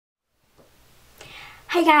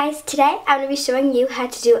Hi guys, today I'm going to be showing you how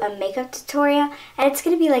to do a makeup tutorial, and it's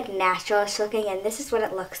going to be like naturalish looking, and this is what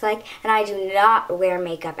it looks like. And I do not wear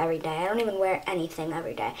makeup every day. I don't even wear anything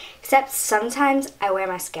every day, except sometimes I wear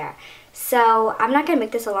mascara. So I'm not going to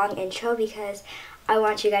make this a long intro because I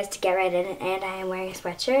want you guys to get right in it, and I am wearing a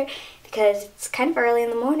sweatshirt because it's kind of early in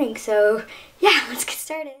the morning. So yeah, let's get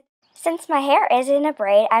started. Since my hair is in a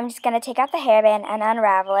braid, I'm just going to take out the hairband and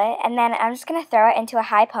unravel it, and then I'm just going to throw it into a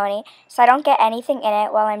high pony so I don't get anything in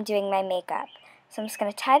it while I'm doing my makeup. So I'm just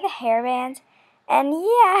going to tie the hairband, and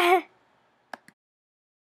yeah.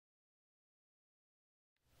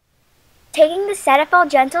 Taking the Cetaphil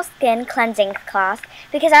Gentle Skin Cleansing Cloth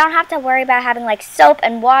because I don't have to worry about having like soap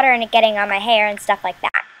and water and it getting on my hair and stuff like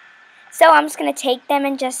that. So I'm just going to take them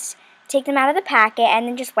and just take them out of the packet and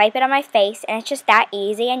then just wipe it on my face, and it's just that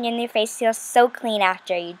easy, and your face feels so clean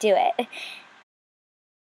after you do it.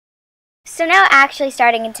 So now actually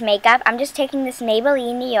starting into makeup, I'm just taking this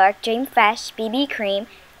Maybelline New York Dream Fresh BB Cream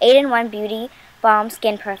 8-in-1 Beauty Balm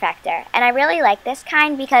Skin Perfector. And I really like this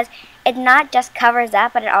kind because it not just covers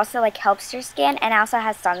up, but it also like helps your skin and also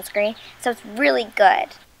has sunscreen, so it's really good.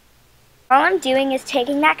 All I'm doing is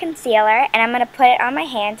taking that concealer and I'm going to put it on my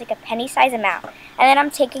hand, like a penny size amount. And then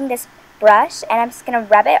I'm taking this brush and I'm just going to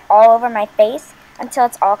rub it all over my face until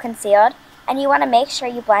it's all concealed. And you want to make sure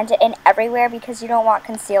you blend it in everywhere because you don't want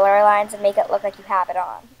concealer lines and make it look like you have it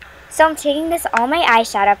on. So I'm taking this on my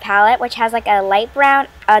eyeshadow palette, which has like a light brown,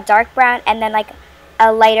 a dark brown, and then like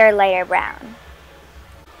a lighter brown.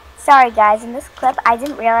 Sorry guys, in this clip I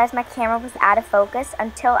didn't realize my camera was out of focus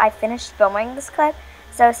until I finished filming this clip.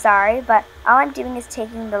 So sorry, but all I'm doing is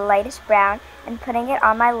taking the lightest brown and putting it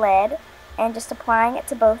on my lid and just applying it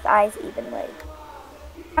to both eyes evenly.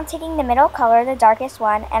 I'm taking the middle color, the darkest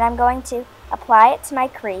one, and I'm going to apply it to my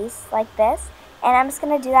crease like this, and I'm just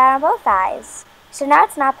going to do that on both eyes. So now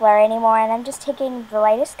it's not blurry anymore, and I'm just taking the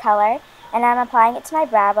lightest color and I'm applying it to my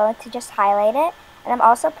brow bone to just highlight it, and I'm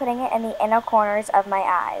also putting it in the inner corners of my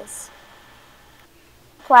eyes.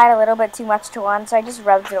 Applied a little bit too much to one, so I just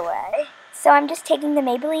rubbed it away. So I'm just taking the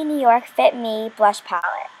Maybelline New York Fit Me blush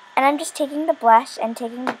palette, and I'm just taking the blush and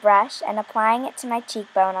taking the brush and applying it to my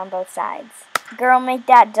cheekbone on both sides. Girl, make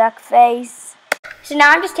that duck face. So now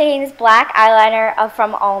I'm just taking this black eyeliner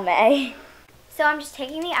from Almay. So I'm just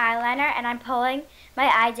taking the eyeliner and I'm pulling my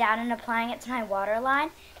eye down and applying it to my waterline,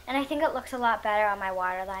 and I think it looks a lot better on my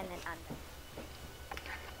waterline than under.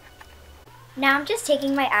 Now I'm just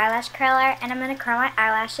taking my eyelash curler and I'm going to curl my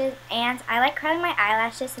eyelashes, and I like curling my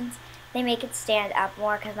eyelashes since they make it stand up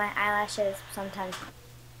more because my eyelashes sometimes.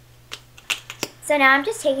 So now I'm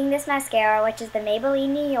just taking this mascara, which is the Maybelline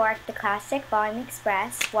New York, the Classic Volume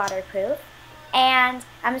Express Waterproof, and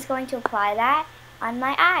I'm just going to apply that on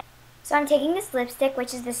my eye. So I'm taking this lipstick,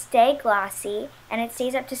 which is the Stay Glossy, and it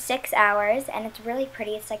stays up to 6 hours, and it's really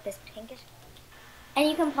pretty. It's like this pinkish. And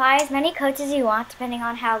you can apply as many coats as you want, depending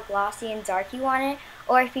on how glossy and dark you want it,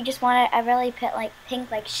 or if you just want a really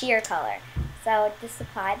pink, like sheer color. So just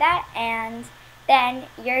apply that, and then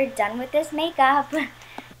you're done with this makeup.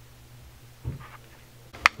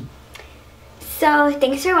 So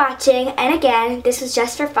thanks for watching, and again, this was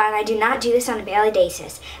just for fun. I do not do this on a daily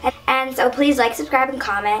basis. And so please like, subscribe, and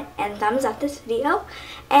comment, and thumbs up this video.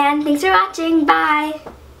 And thanks for watching. Bye!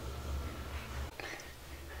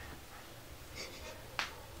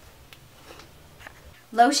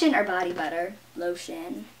 Lotion or body butter?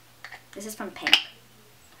 Lotion. This is from Pink.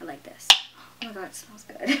 I like this. Oh my god, it smells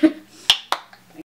good.